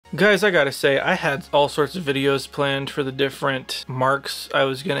Guys, I gotta say, I had all sorts of videos planned for the different marks I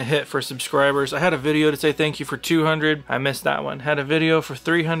was gonna hit for subscribers. I had a video to say thank you for 200, I missed that one. Had a video for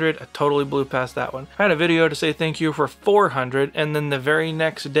 300, I totally blew past that one. I had a video to say thank you for 400, and then the very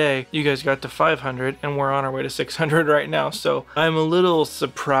next day, you guys got to 500, and we're on our way to 600 right now. So I'm a little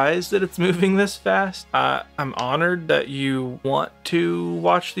surprised that it's moving this fast. I'm honored that you want to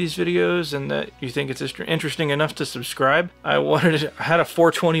watch these videos and that you think it's interesting enough to subscribe. I had a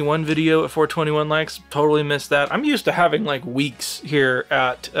 421 video at 421 likes, totally missed that. I'm used to having like weeks here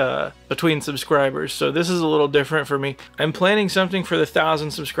at between subscribers, so this is a little different for me. I'm planning something for the 1,000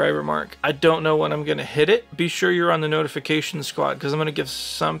 subscriber mark. I don't know when I'm gonna hit it. Be sure you're on the notification squad because I'm gonna give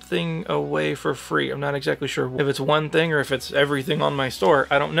something away for free. I'm not exactly sure if it's one thing or if it's everything on my store.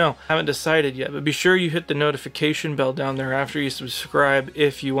 I don't know. I haven't decided yet, but be sure you hit the notification bell down there after you subscribe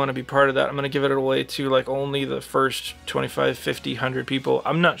if you want to be part of that. I'm gonna give it away to like only the first 25, 50, 100 people.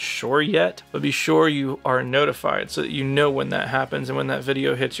 I'm not sure yet, but be sure you are notified so that you know when that happens and when that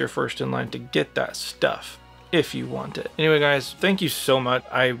video hits, you're first in line to get that stuff if you want it. Anyway guys, thank you so much.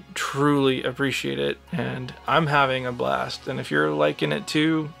 I truly appreciate it and I'm having a blast, and if you're liking it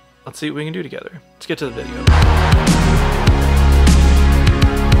too, let's see what we can do together. Let's get to the video.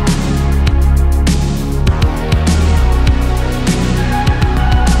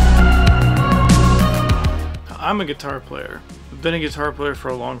 I'm a guitar player. I've been a guitar player for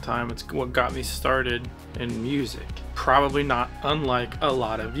a long time. It's what got me started in music. Probably not unlike a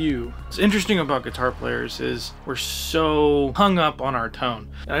lot of you. What's interesting about guitar players is we're so hung up on our tone.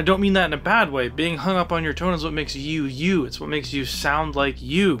 And I don't mean that in a bad way. Being hung up on your tone is what makes you you. It's what makes you sound like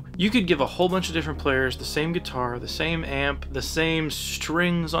you. You could give a whole bunch of different players the same guitar, the same amp, the same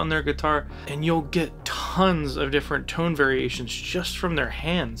strings on their guitar, and you'll get tons of different tone variations just from their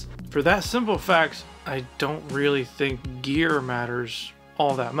hands. For that simple fact, I don't really think gear matters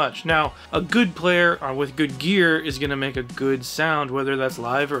all that much. Now, a good player with good gear is going to make a good sound, whether that's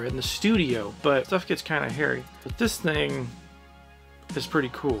live or in the studio, but stuff gets kind of hairy. But this thing is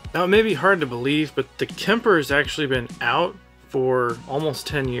pretty cool. Now, it may be hard to believe, but the Kemper has actually been out for almost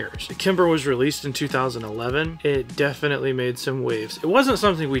 10 years. The Kemper was released in 2011. It definitely made some waves. It wasn't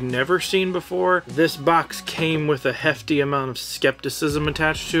something we'd never seen before. This box came with a hefty amount of skepticism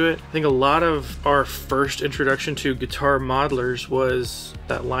attached to it. I think a lot of our first introduction to guitar modelers was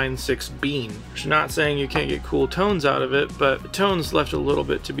that Line 6 Bean. Which, not saying you can't get cool tones out of it, but the tones left a little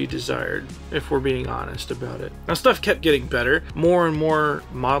bit to be desired, if we're being honest about it. Now, stuff kept getting better. More and more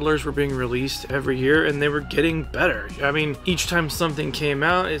modelers were being released every year, and they were getting better. I mean, each time something came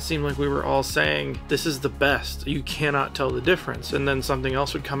out, it seemed like we were all saying, this is the best. You cannot tell the difference. And then something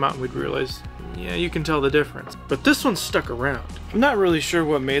else would come out and we'd realize, yeah, you can tell the difference. But this one stuck around. I'm not really sure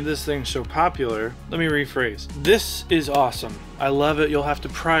what made this thing so popular. Let me rephrase. This is awesome. I love it. You'll have to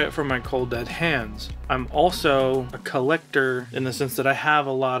pry it from my cold dead hands. I'm also a collector in the sense that I have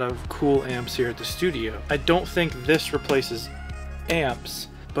a lot of cool amps here at the studio. I don't think this replaces amps,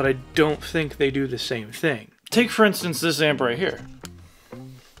 but I don't think they do the same thing. Take, for instance, this amp right here.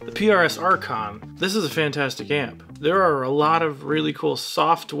 The PRS Archon. This is a fantastic amp. There are a lot of really cool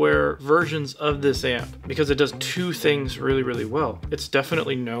software versions of this amp because it does two things really, really well. It's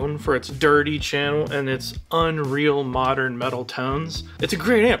definitely known for its dirty channel and its unreal modern metal tones. It's a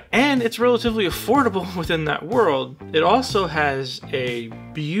great amp and it's relatively affordable within that world. It also has a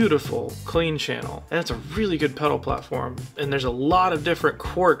beautiful clean channel and it's a really good pedal platform, and there's a lot of different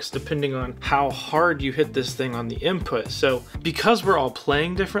quirks depending on how hard you hit this thing on the input. So because we're all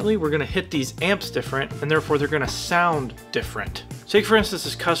playing differently, we're gonna hit these amps different, and therefore they're gonna sound different. Take, for instance,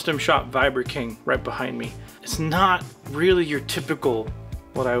 this custom shop Vibra King right behind me. It's not really your typical,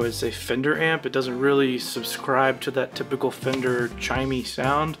 what I would say, Fender amp. It doesn't really subscribe to that typical Fender chimey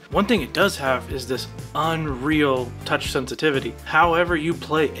sound. One thing it does have is this unreal touch sensitivity. However you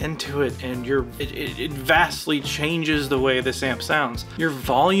play into it, and it vastly changes the way this amp sounds. Your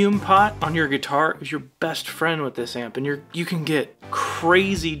volume pot on your guitar is your best friend with this amp, and you can get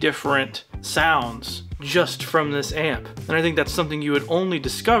crazy different sounds just from this amp. And I think that's something you would only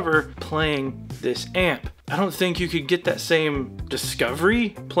discover playing this amp. I don't think you could get that same discovery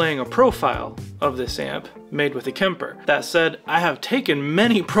playing a profile of this amp made with a Kemper. That said, I have taken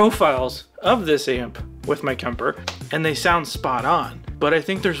many profiles of this amp with my Kemper and they sound spot on. But I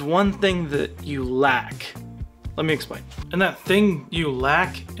think there's one thing that you lack. Let me explain. And that thing you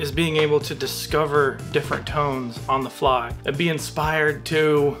lack is being able to discover different tones on the fly and be inspired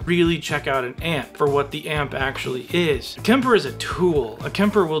to really check out an amp for what the amp actually is. A Kemper is a tool. A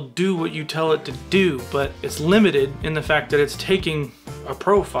Kemper will do what you tell it to do, but it's limited in the fact that it's taking a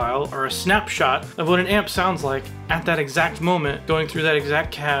profile or a snapshot of what an amp sounds like at that exact moment, going through that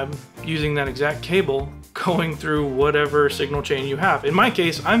exact cab, using that exact cable, going through whatever signal chain you have. In my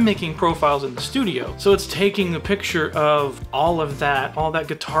case, I'm making profiles in the studio. So it's taking a picture of all that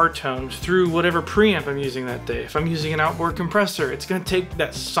guitar tone through whatever preamp I'm using that day. If I'm using an outboard compressor, it's gonna take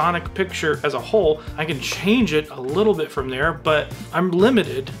that sonic picture as a whole. I can change it a little bit from there, but I'm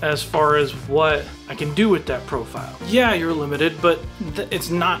limited as far as what I can do with that profile. Yeah, you're limited, but it's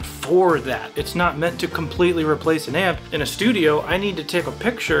not for that. It's not meant to completely replace an amp. In a studio, I need to take a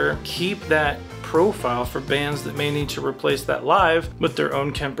picture, keep that profile for bands that may need to replace that live with their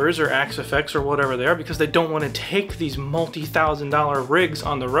own Kempers or Axe effects or whatever they are, because they don't want to take these multi-$1,000 rigs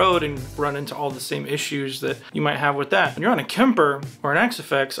on the road and run into all the same issues that you might have with that. When you're on a Kemper or an Axe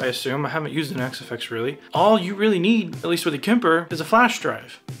effects, I assume, I haven't used an Axe effects really, all you really need, at least with a Kemper, is a flash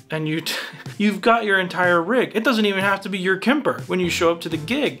drive. And you've got your entire rig. It doesn't even have to be your Kemper. When you show up to the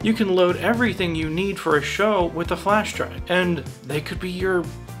gig, you can load everything you need for a show with a flash drive. And they could be your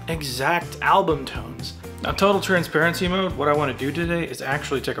exact album tones. Now, total transparency mode, what I want to do today is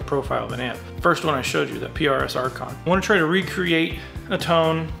actually take a profile of an amp. First one I showed you, that PRS Archon. I want to try to recreate a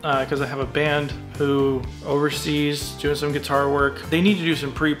tone because I have a band who overseas doing some guitar work. They need to do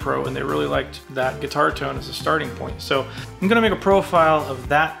some pre-pro and they really liked that guitar tone as a starting point. So I'm gonna make a profile of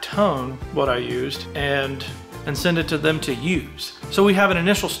that tone, what I used, and send it to them to use. So we have an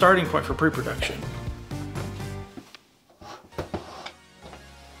initial starting point for pre-production.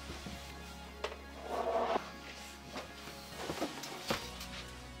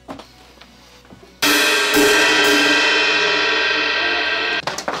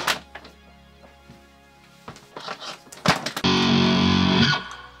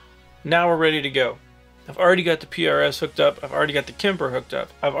 Now we're ready to go. I've already got the PRS hooked up. I've already got the Kemper hooked up.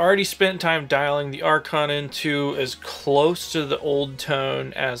 I've already spent time dialing the Archon into as close to the old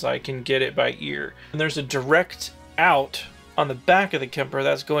tone as I can get it by ear. And there's a direct out on the back of the Kemper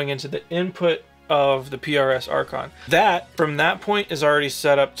that's going into the input of the PRS Archon. That, from that point, is already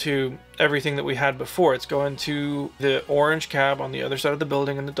set up to everything that we had before. It's going to the orange cab on the other side of the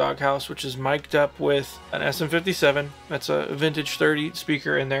building in the doghouse, which is mic'd up with an SM57. That's a vintage 30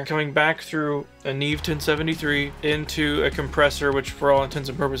 speaker in there. Coming back through a Neve 1073 into a compressor, which for all intents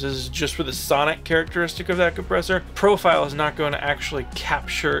and purposes is just for the sonic characteristic of that compressor. Profile is not going to actually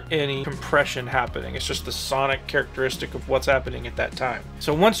capture any compression happening. It's just the sonic characteristic of what's happening at that time.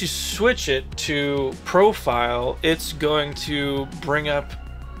 So once you switch it to profile, it's going to bring up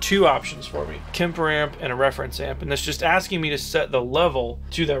two options for me, Kemper amp and a reference amp, and that's just asking me to set the level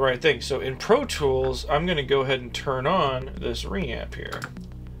to that right thing. So in Pro Tools, I'm going to go ahead and turn on this reamp here,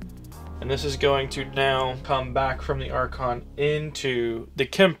 and this is going to now come back from the Archon into the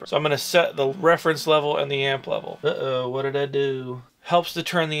Kemper. So I'm going to set the reference level and the amp level. Uh-oh, what did I do? Helps to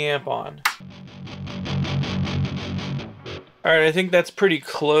turn the amp on. All right, I think that's pretty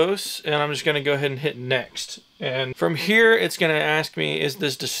close, and I'm just gonna go ahead and hit next. And from here, it's gonna ask me, is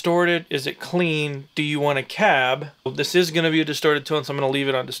this distorted? Is it clean? Do you want a cab? Well, this is gonna be a distorted tone, so I'm gonna leave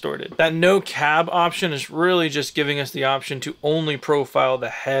it on distorted. That no cab option is really just giving us the option to only profile the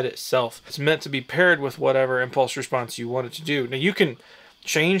head itself. It's meant to be paired with whatever impulse response you want it to do. Now you can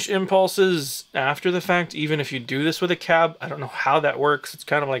change impulses after the fact, even if you do this with a cab. I don't know how that works. It's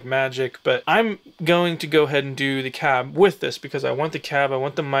kind of like magic, but I'm going to go ahead and do the cab with this because I want the cab, I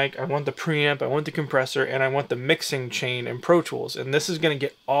want the mic, I want the preamp, I want the compressor, and I want the mixing chain in Pro Tools. And this is going to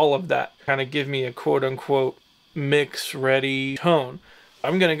get all of that, kind of give me a quote unquote mix ready tone.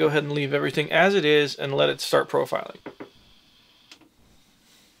 I'm going to go ahead and leave everything as it is and let it start profiling.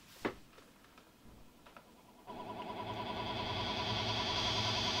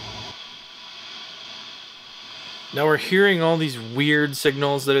 Now we're hearing all these weird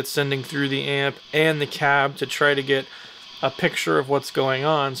signals that it's sending through the amp and the cab to try to get a picture of what's going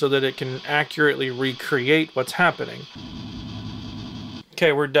on so that it can accurately recreate what's happening.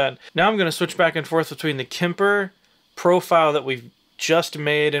 Okay, we're done. Now I'm going to switch back and forth between the Kemper profile that we've just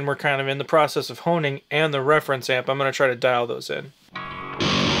made and we're kind of in the process of honing and the reference amp. I'm going to try to dial those in.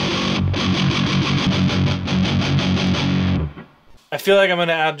 I feel like I'm going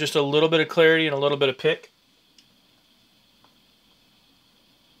to add just a little bit of clarity and a little bit of pick.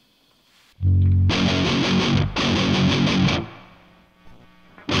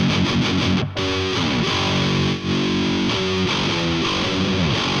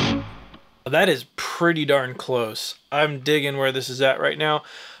 That is pretty darn close. I'm digging where this is at right now.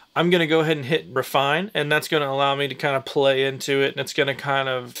 I'm going to go ahead and hit refine, and that's going to allow me to kind of play into it, and it's going to kind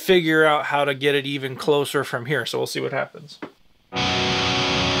of figure out how to get it even closer from here. So we'll see what happens.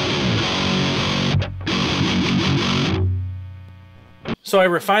 So I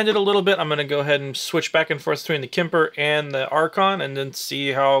refined it a little bit. I'm going to go ahead and switch back and forth between the Kemper and the Archon and then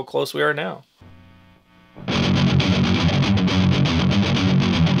see how close we are now.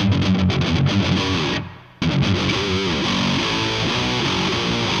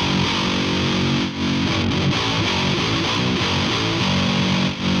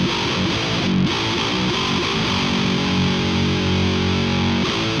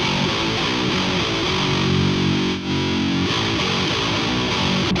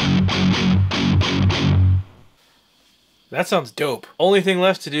 That sounds dope. Only thing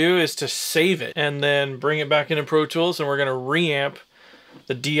left to do is to save it and then bring it back into Pro Tools, and we're gonna reamp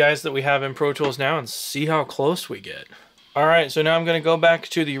the DIs that we have in Pro Tools now and see how close we get. All right, so now I'm gonna go back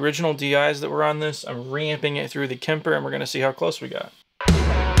to the original DIs that were on this. I'm reamping it through the Kemper and we're gonna see how close we got.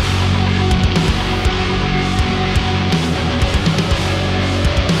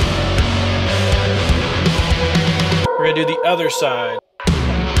 We're gonna do the other side.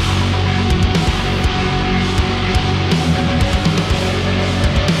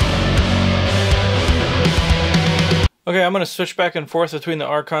 Okay, I'm going to switch back and forth between the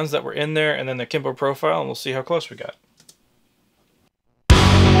Archons that were in there and then the Kemper Profile, and we'll see how close we got.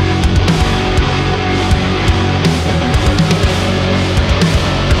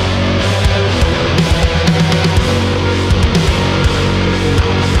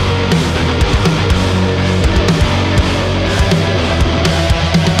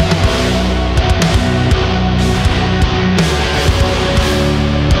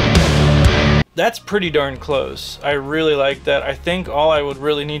 That's pretty darn close. I really like that. I think all I would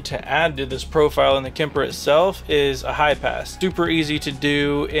really need to add to this profile in the Kemper itself is a high pass. Super easy to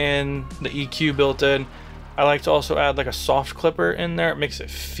do in the EQ built in. I like to also add like a soft clipper in there. It makes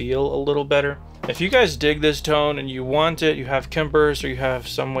it feel a little better. If you guys dig this tone and you want it, you have Kempers or you have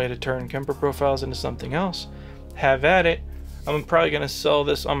some way to turn Kemper profiles into something else, have at it. I'm probably going to sell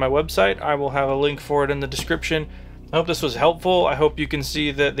this on my website. I will have a link for it in the description. I hope this was helpful. I hope you can see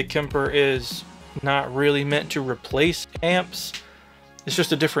that the Kemper is not really meant to replace amps. It's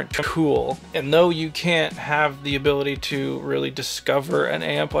just a different tool. And though you can't have the ability to really discover an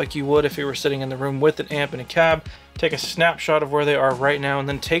amp like you would if you were sitting in the room with an amp in a cab, take a snapshot of where they are right now and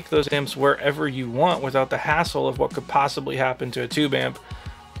then take those amps wherever you want without the hassle of what could possibly happen to a tube amp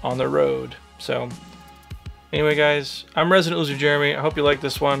on the road. So anyway guys, I'm Resident Loser Jeremy. I hope you liked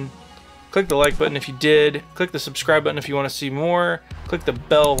this one. Click the like button if you did. Click the subscribe button if you want to see more. Click the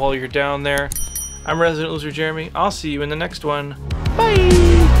bell while you're down there. I'm Resident Loser Jeremy. I'll see you in the next one. Bye!